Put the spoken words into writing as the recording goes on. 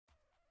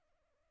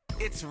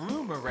It's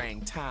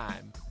Roomerang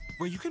time,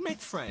 where you can make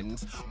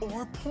friends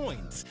or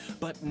points,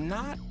 but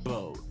not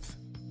both.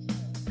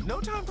 No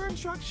time for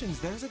instructions,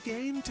 there's a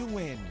game to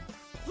win.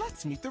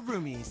 Let's meet the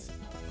roomies.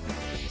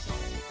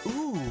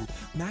 Ooh,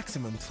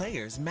 maximum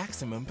players,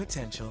 maximum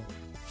potential.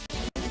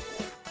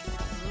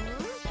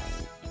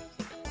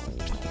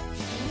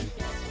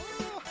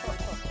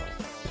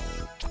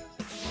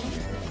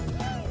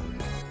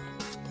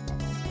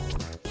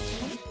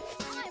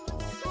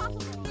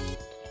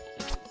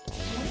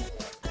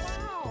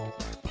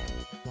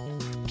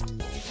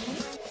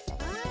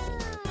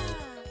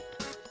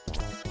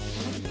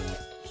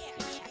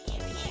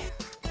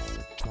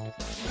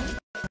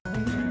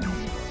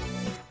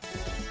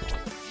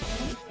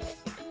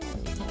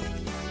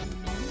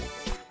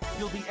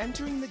 You'll be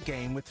entering the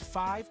game with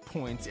 5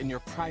 points in your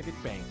private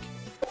bank.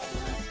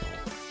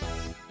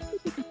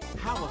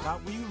 How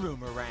about we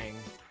Roomerang?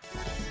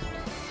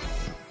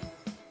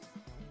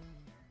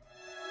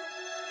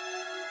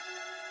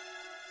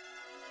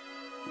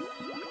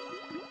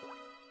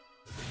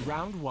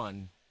 Round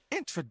 1,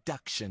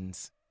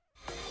 Introductions.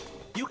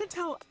 You can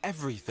tell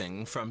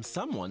everything from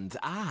someone's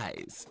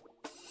eyes.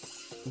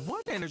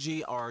 What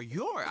energy are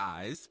your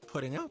eyes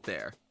putting out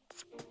there?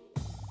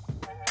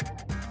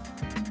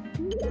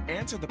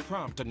 Answer the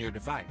prompt on your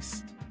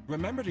device.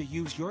 Remember to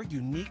use your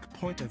unique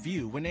point of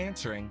view when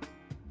answering.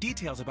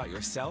 Details about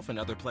yourself and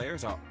other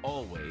players are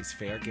always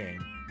fair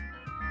game.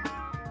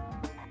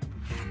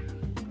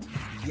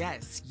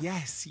 Yes,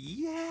 yes,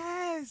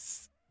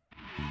 yes!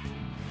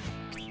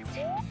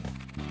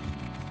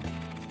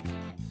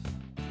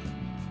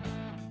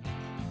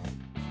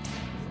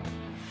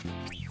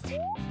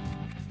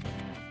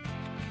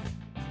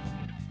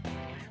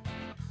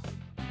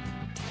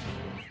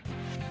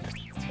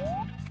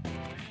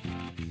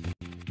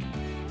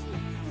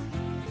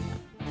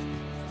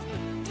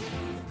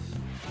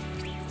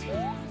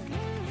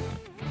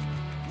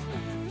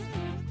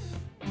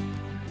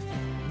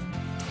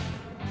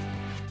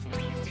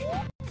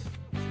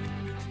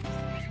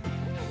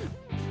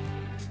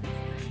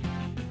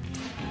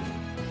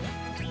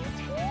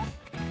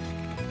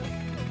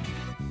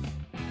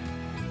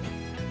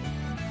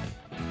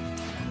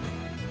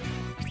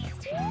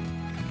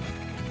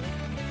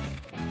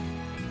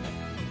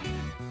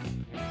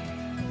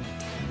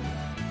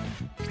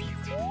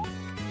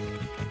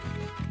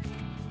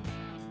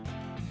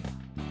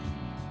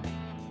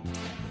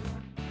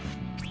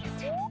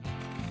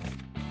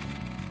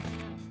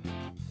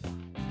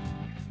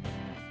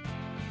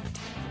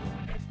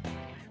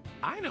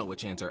 I know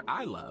which answer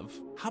I love.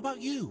 How about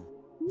you?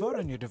 Vote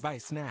on your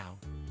device now.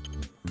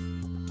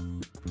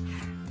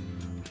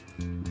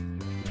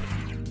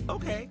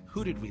 Okay,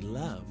 who did we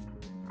love?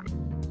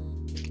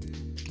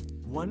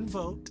 1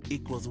 vote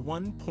equals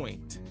 1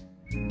 point.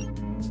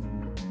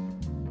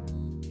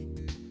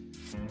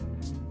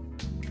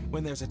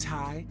 When there's a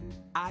tie,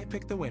 I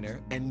pick the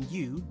winner and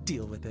you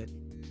deal with it.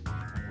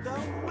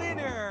 The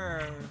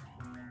winner!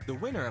 The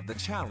winner of the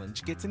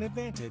challenge gets an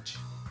advantage.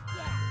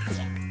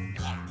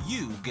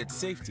 You get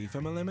safety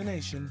from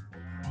elimination.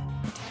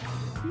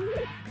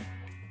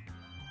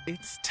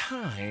 It's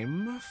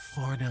time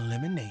for an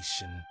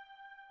elimination.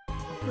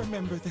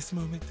 Remember this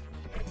moment.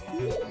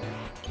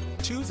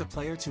 Choose a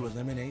player to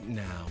eliminate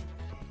now.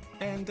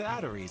 And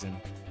add a reason.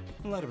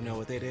 Let them know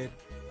what they did.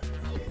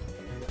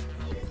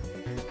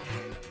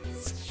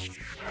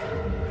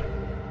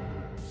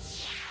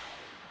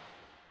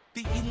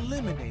 The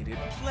eliminated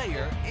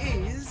player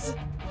is...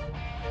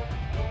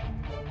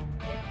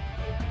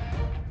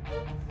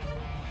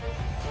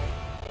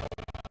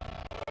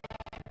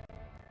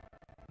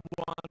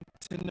 Want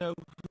to know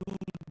who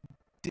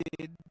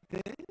did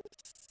this?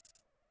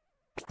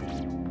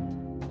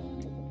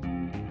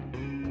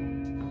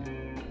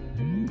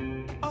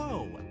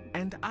 Oh,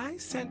 and I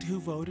sent who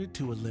voted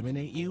to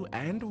eliminate you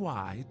and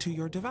why to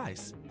your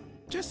device,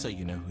 just so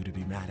you know who to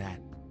be mad at.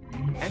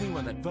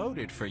 Anyone that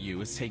voted for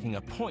you is taking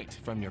a point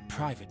from your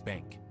private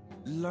bank.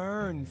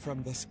 Learn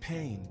from this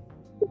pain.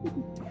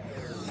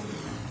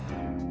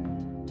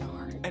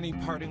 Any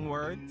parting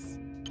words?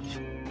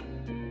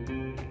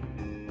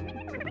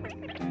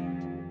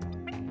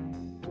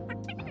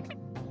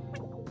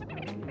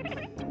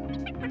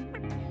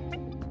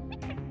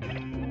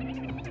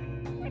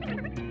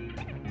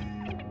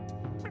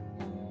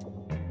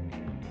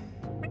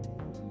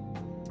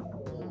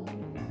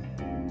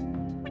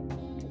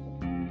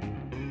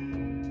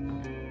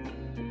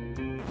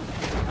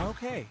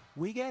 Okay,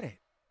 we get it.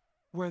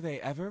 Were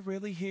they ever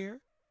really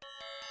here?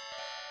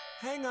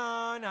 Hang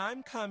on,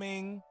 I'm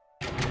coming.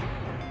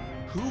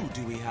 Who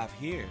do we have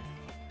here?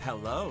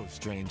 Hello,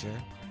 stranger.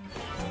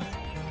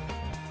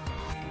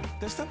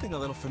 There's something a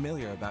little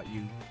familiar about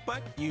you,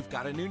 but you've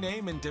got a new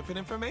name and different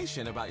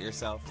information about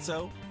yourself,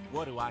 so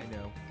what do I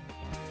know?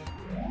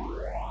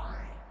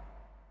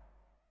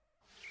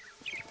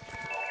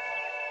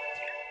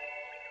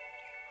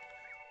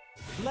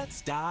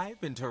 Let's dive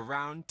into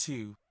round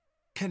 2.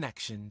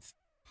 Connections.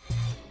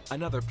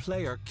 Another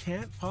player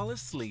can't fall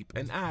asleep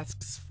and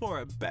asks for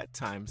a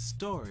bedtime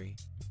story.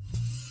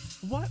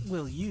 What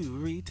will you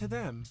read to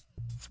them?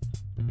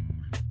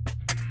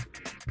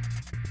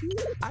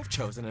 I've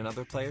chosen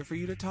another player for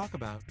you to talk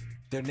about.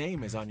 Their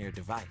name is on your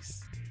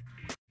device.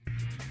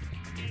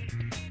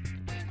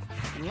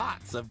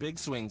 Lots of big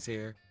swings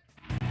here.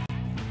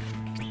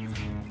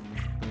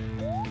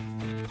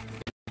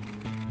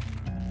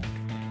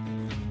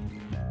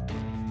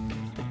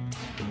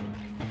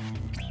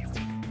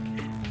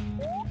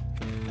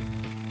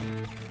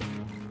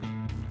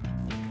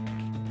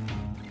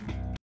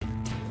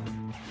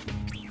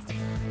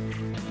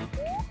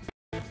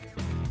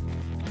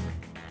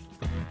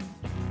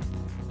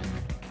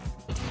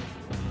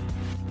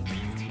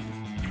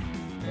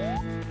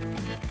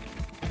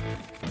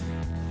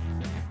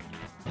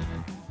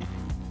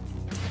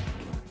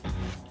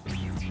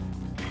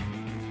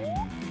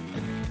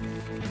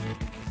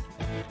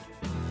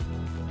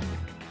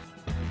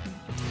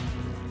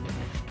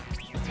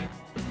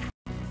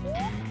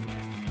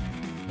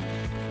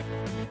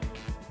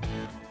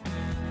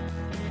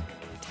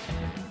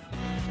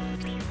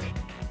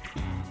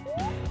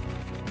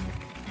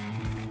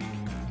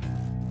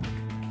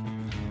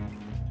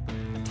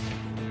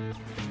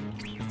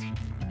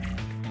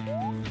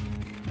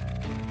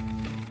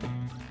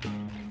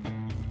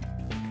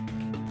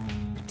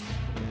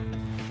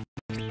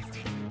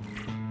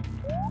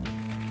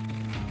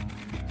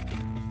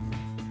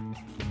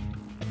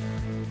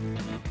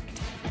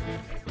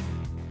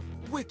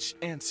 Which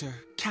answer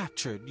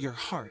captured your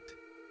heart?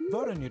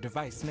 Vote on your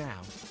device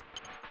now.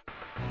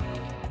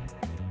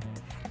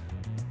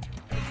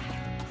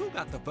 Who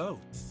got the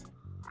votes?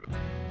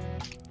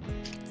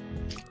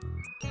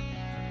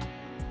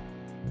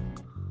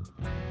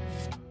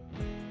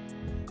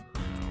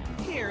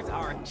 Here's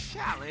our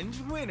challenge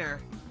winner.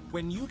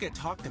 When you get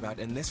talked about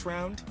in this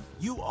round,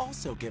 you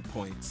also get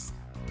points.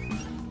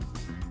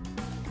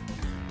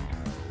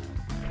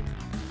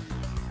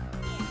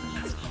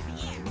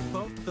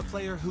 Both the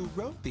player who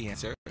wrote the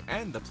answer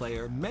and the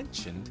player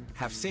mentioned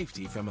have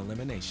safety from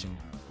elimination.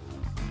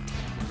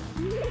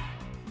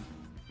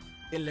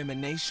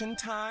 Elimination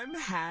time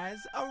has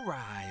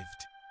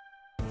arrived.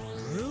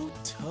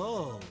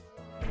 Brutal.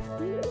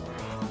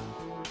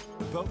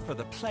 Vote for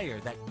the player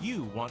that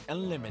you want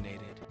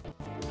eliminated.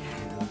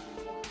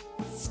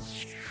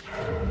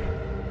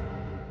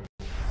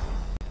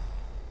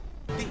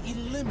 The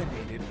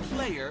eliminated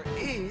player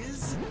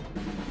is...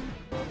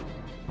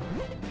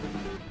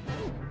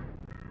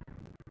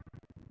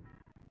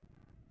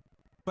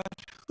 But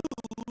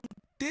who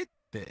did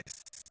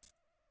this?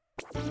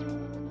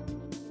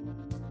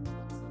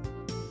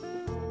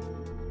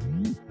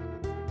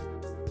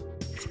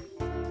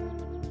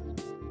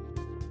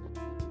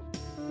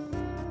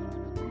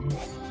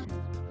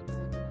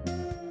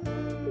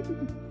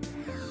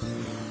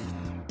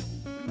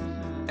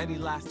 Any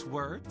last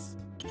words?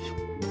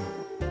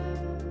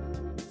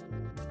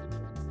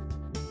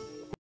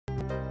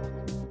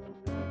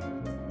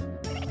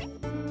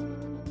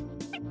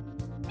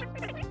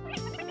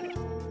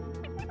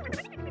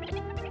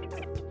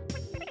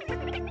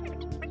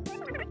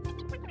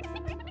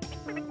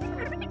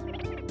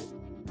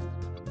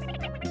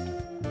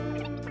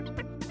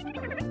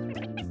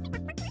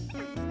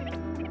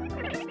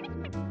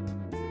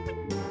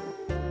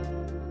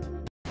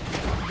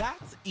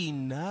 That's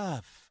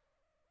enough.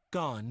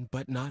 Gone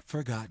but not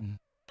forgotten.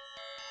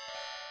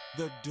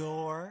 The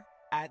door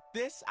at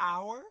this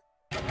hour?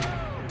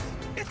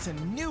 It's a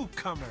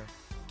newcomer.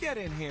 Get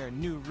in here,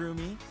 new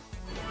roomie.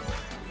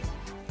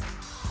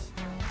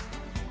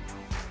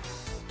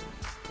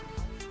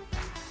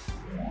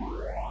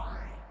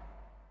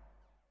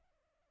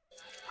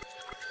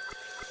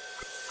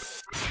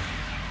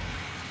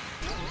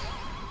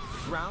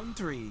 Round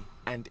 3,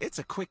 and it's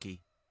a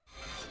quickie.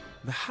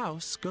 The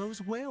house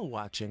goes whale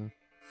watching.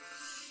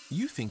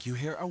 You think you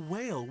hear a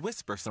whale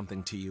whisper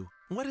something to you.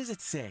 What does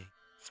it say?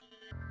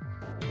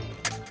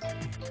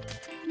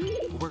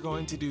 We're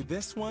going to do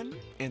this one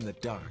in the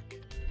dark.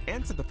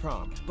 Answer the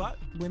prompt, but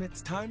when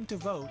it's time to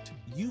vote,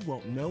 you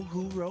won't know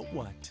who wrote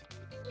what.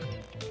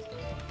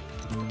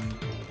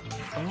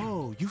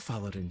 Oh, you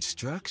followed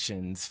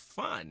instructions.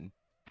 Fun.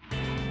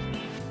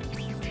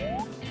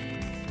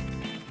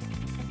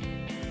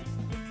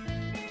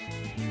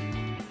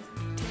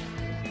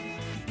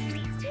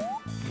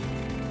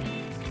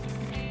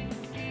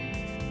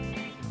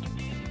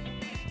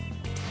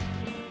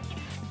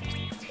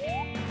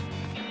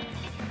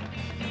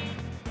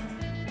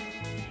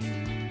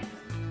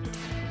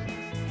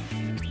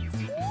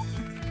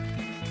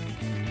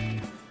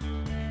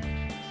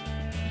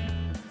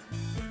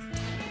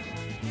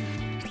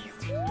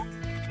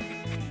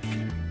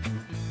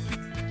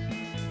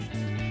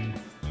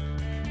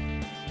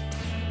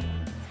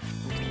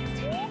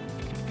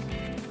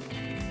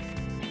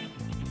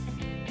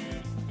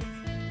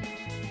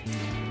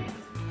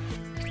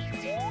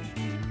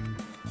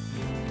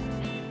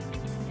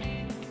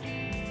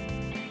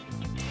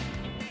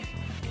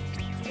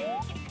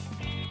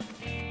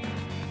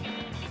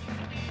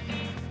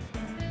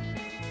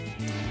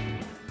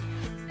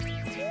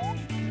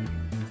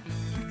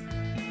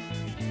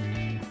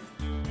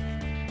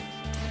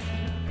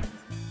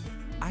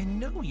 I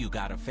know you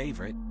got a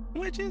favorite.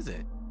 Which is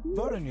it?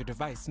 Vote on your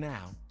device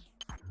now.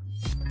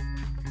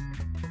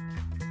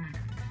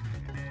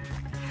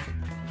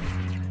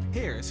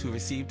 Here's who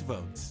received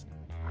votes.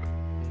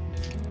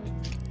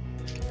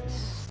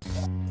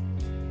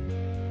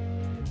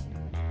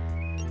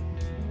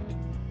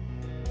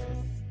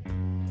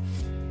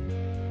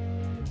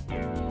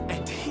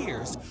 And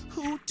here's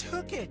who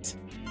took it.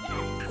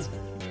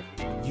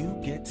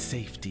 You get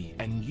safety,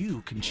 and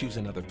you can choose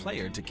another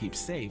player to keep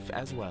safe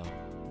as well.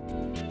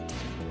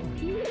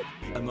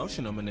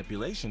 Emotional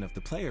manipulation of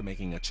the player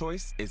making a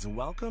choice is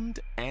welcomed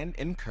and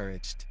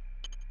encouraged.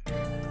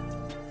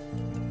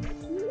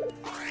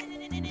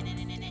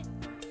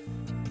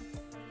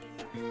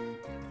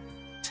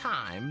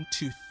 Time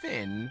to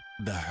thin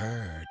the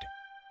herd.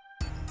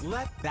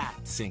 Let that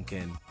sink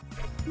in.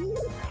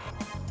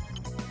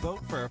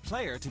 Vote for a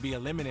player to be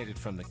eliminated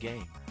from the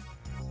game.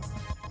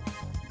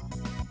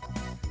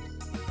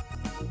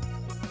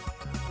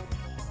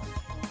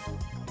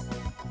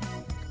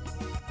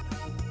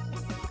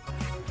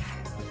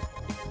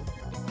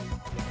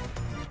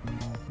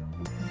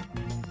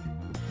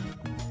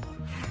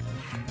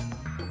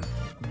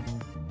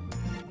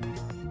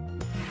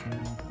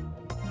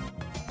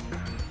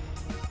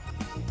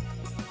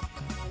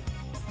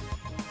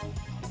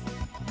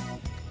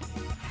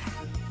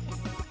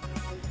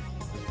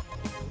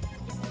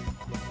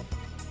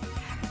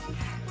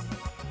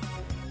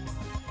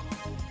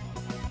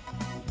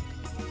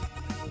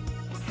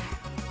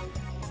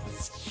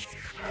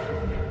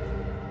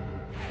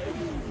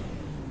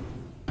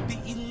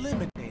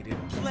 Eliminated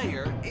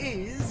player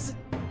is...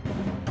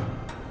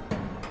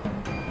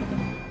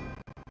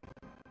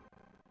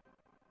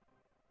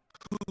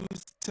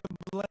 Who's to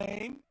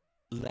blame?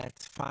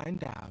 Let's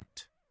find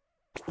out.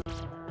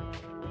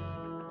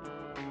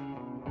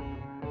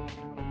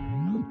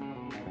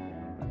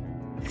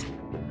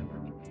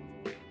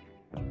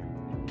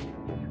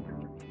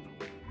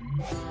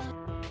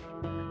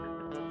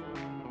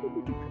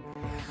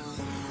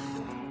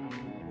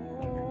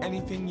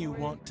 Anything you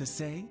want to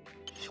say?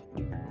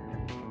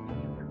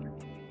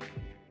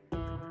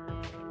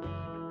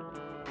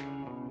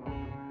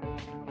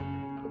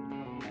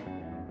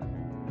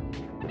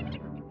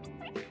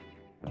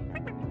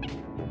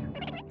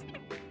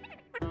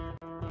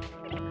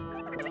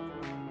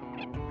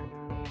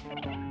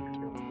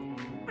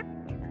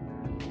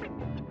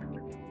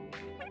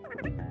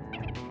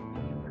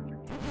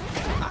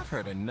 I've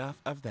heard enough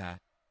of that.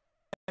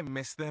 I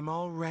miss them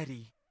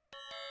already.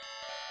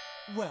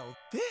 Well,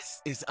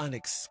 this is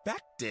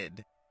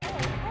unexpected.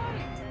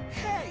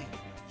 Hey,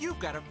 you've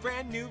got a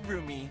brand new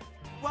roomie.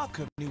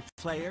 Welcome, new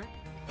player.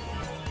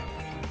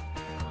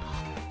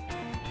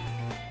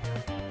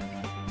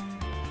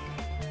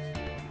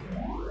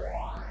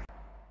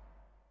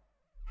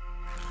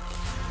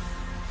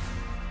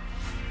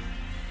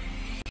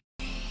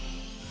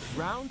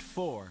 Round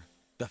 4,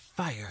 the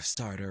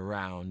Firestarter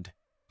round.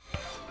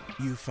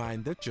 You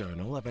find the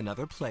journal of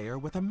another player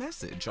with a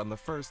message on the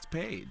first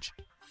page.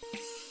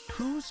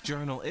 Whose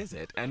journal is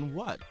it, and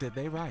what did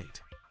they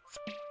write?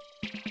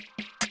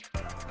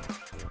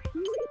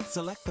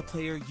 Select the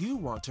player you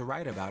want to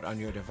write about on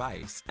your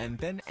device, and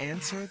then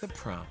answer the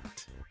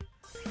prompt.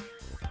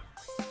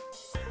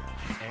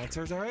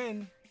 Answers are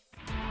in.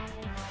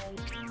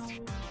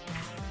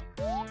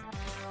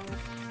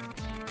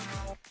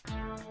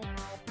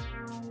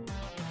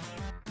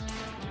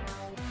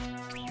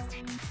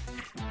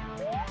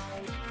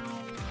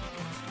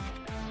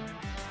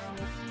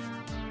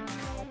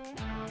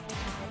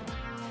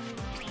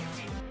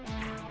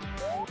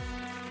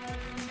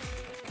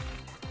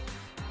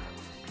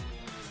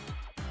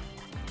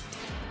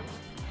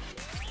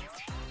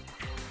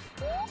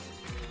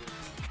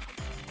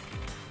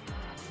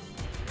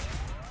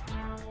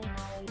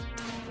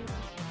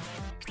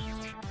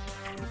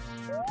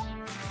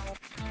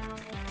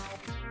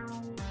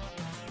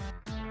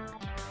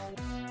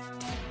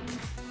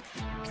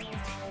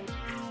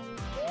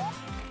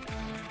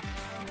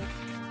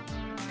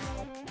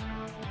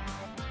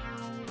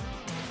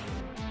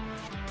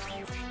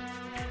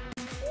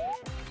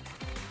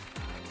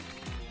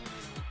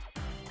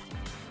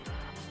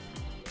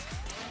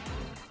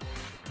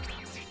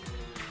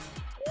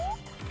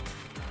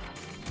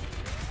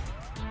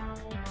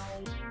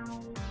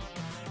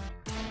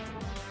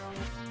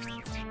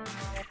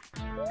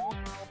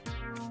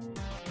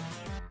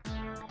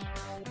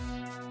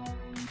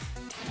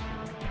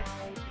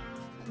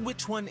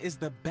 Which one is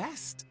the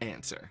best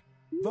answer?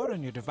 Vote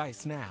on your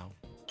device now.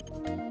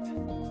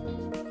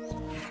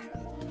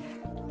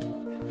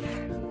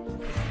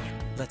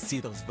 Let's see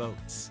those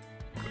votes.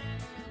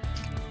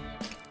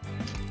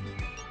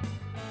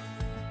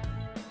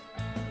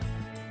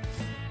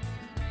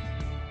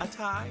 A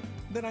tie?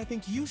 Then I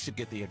think you should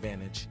get the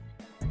advantage.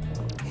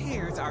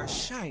 Here's our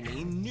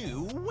shiny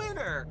new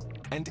winner!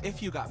 And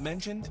if you got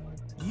mentioned,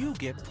 you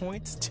get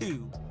points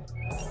too.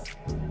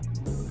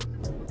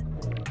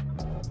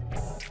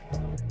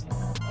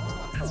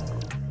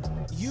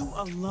 You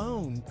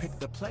alone pick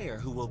the player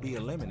who will be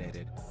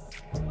eliminated.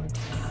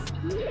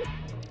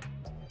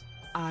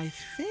 I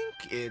think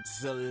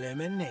it's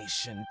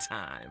elimination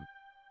time.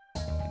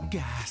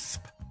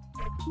 Gasp.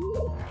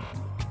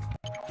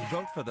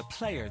 Vote for the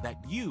player that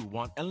you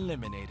want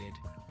eliminated.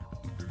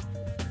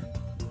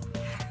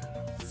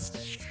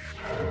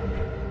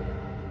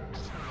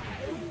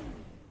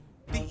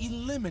 The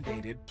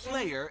eliminated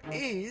player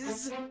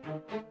is...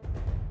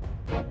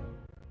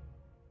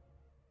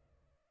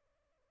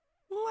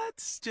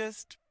 Let's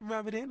just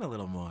rub it in a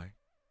little more.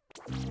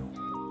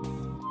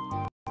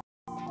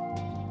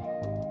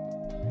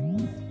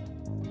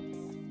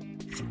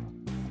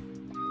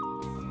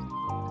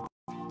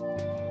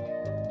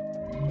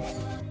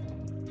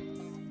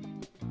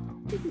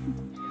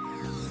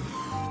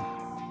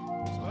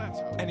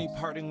 Any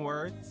parting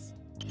words?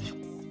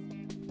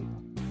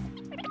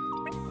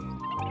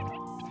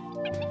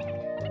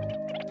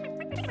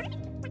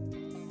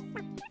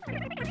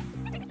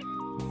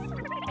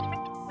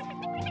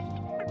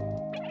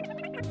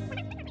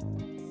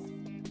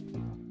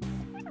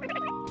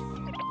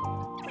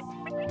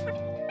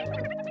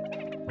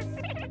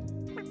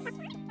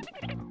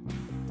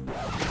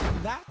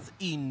 That's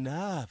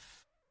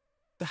enough.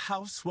 The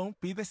house won't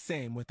be the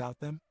same without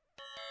them.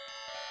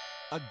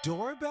 A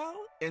doorbell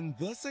in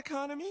this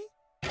economy?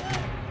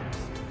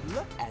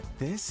 Look at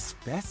this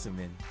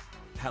specimen.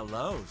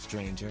 Hello,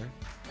 stranger.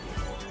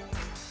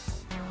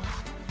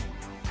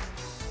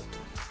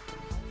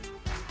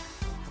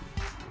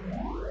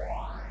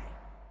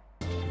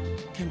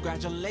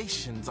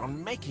 Congratulations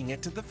on making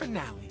it to the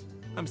finale.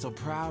 I'm so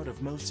proud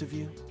of most of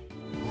you.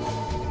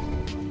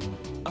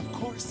 Of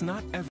course,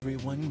 not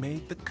everyone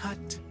made the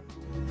cut.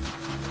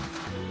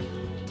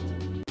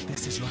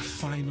 This is your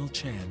final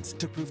chance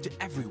to prove to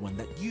everyone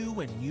that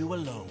you and you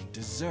alone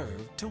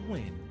deserve to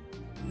win.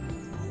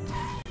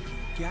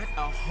 Get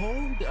a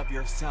hold of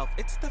yourself.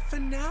 It's the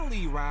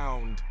finale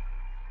round.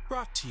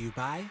 Brought to you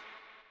by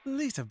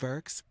Lisa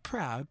Burke's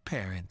proud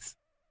parents.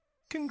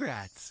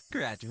 Congrats,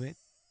 graduate.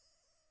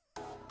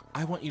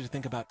 I want you to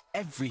think about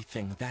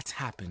everything that's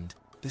happened,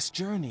 this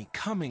journey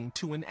coming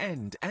to an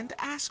end, and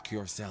ask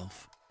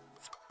yourself,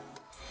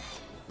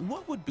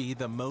 what would be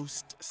the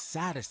most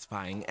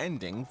satisfying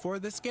ending for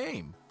this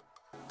game?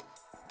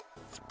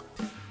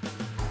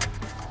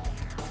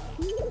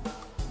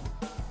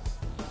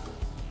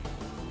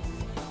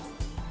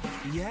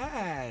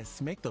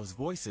 Yes, make those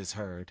voices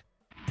heard.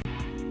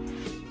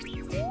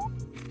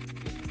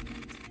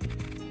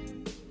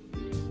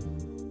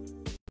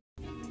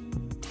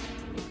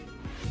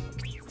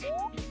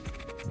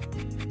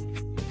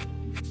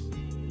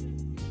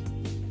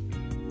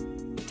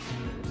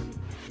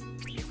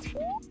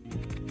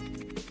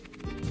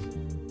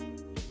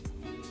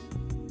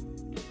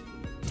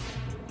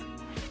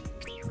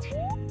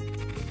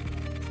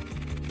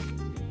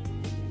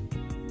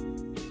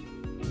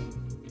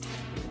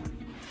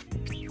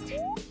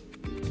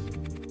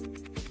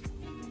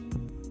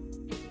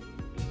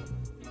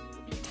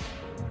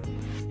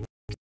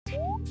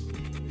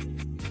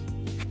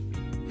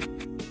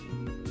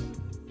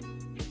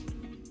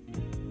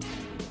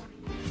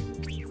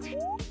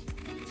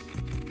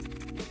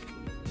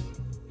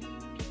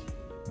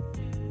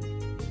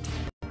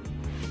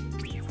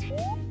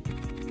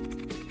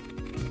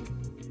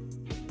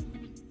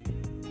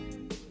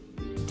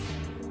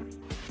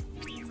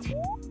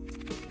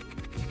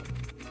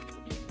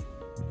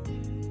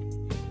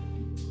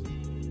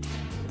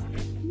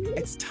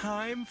 It's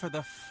time for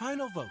the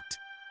final vote.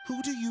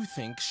 Who do you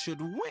think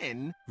should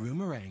win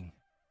Roomerang?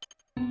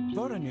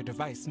 Vote on your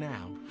device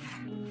now.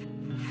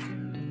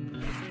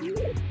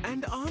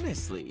 And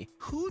honestly,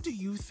 who do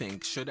you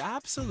think should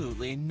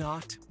absolutely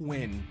not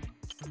win?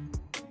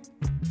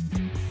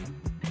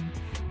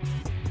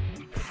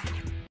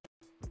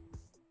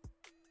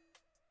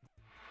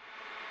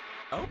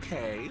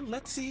 Okay,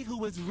 let's see who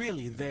was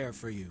really there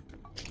for you.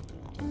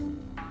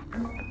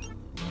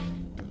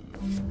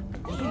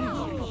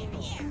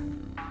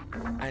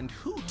 And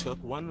who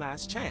took one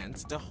last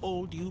chance to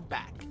hold you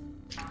back?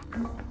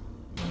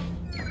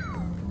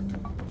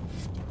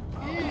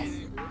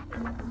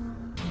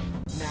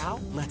 Now,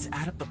 let's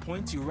add up the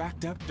points you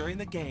racked up during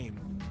the game.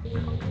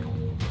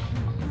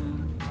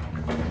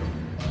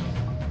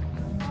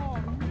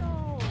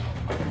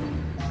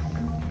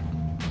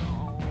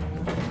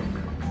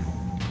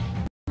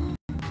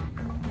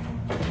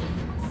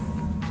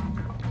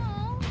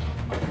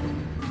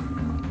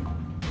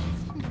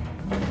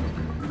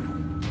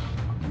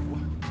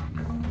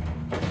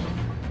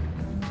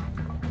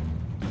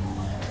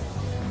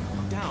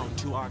 Down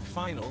to our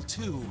final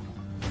two.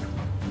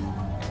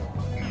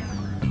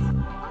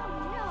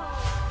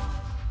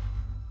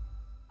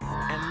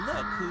 And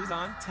look who's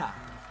on top.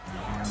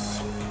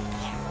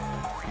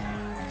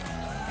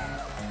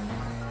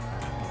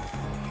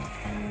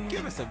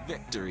 Give us a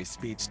victory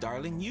speech,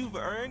 darling. You've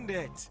earned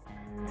it.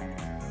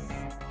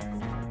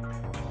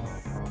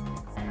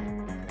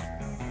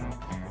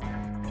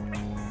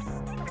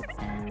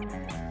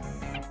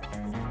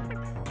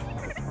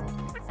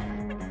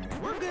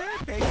 We're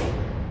good, baby.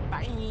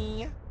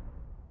 Bye.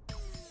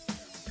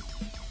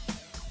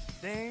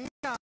 Ding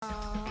dong.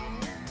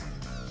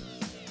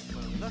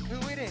 Well, look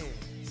look who it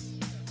is.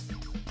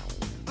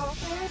 Oh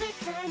baby,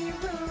 can you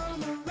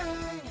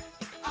boomerang?